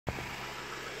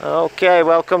Okay,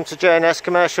 welcome to J&S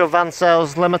Commercial Van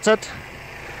Sales Limited.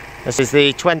 This is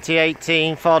the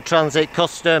 2018 Ford Transit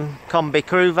Custom Kombi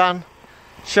Crewvan.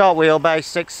 Short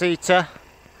wheelbase, 6-seater.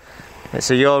 It's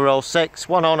a Euro 6,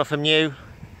 one owner from new.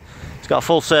 It's got a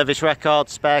full service record,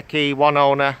 spare key, one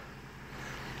owner.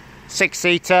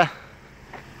 6-seater.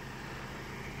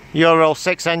 Euro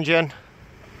 6 engine.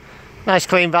 Nice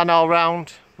clean van all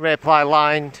round. Rear ply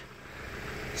lined.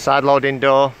 Side loading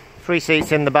door. 3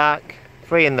 seats in the back.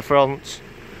 3 in the front,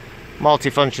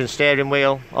 multi-function steering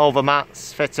wheel, over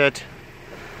mats fitted,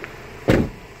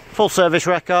 full service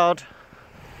record,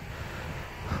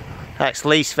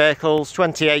 ex-lease vehicles,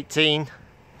 2018.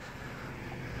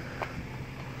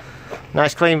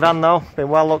 Nice clean van though, been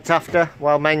well looked after,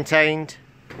 well maintained.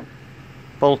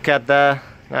 Bulkhead there,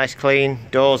 nice clean,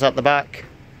 doors at the back.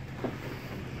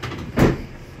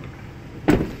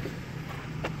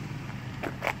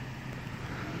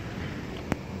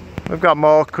 We've got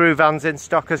more Crewvans in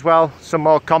stock as well, some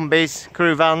more Kombis,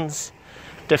 Crewvans,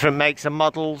 different makes and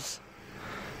models.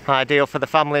 Ideal for the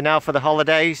family now for the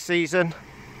holidays season.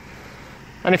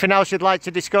 Anything else you'd like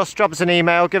to discuss, drop us an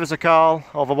email, give us a call.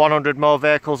 Over 100 more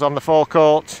vehicles on the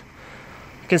forecourt.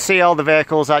 You can see all the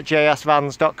vehicles at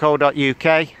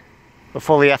jsvans.co.uk. We're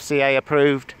fully FCA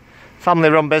approved. Family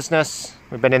run business.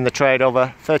 We've been in the trade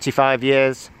over 35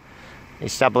 years.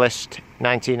 Established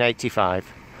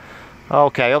 1985.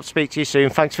 Okay, hope to speak to you soon.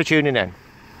 Thanks for tuning in.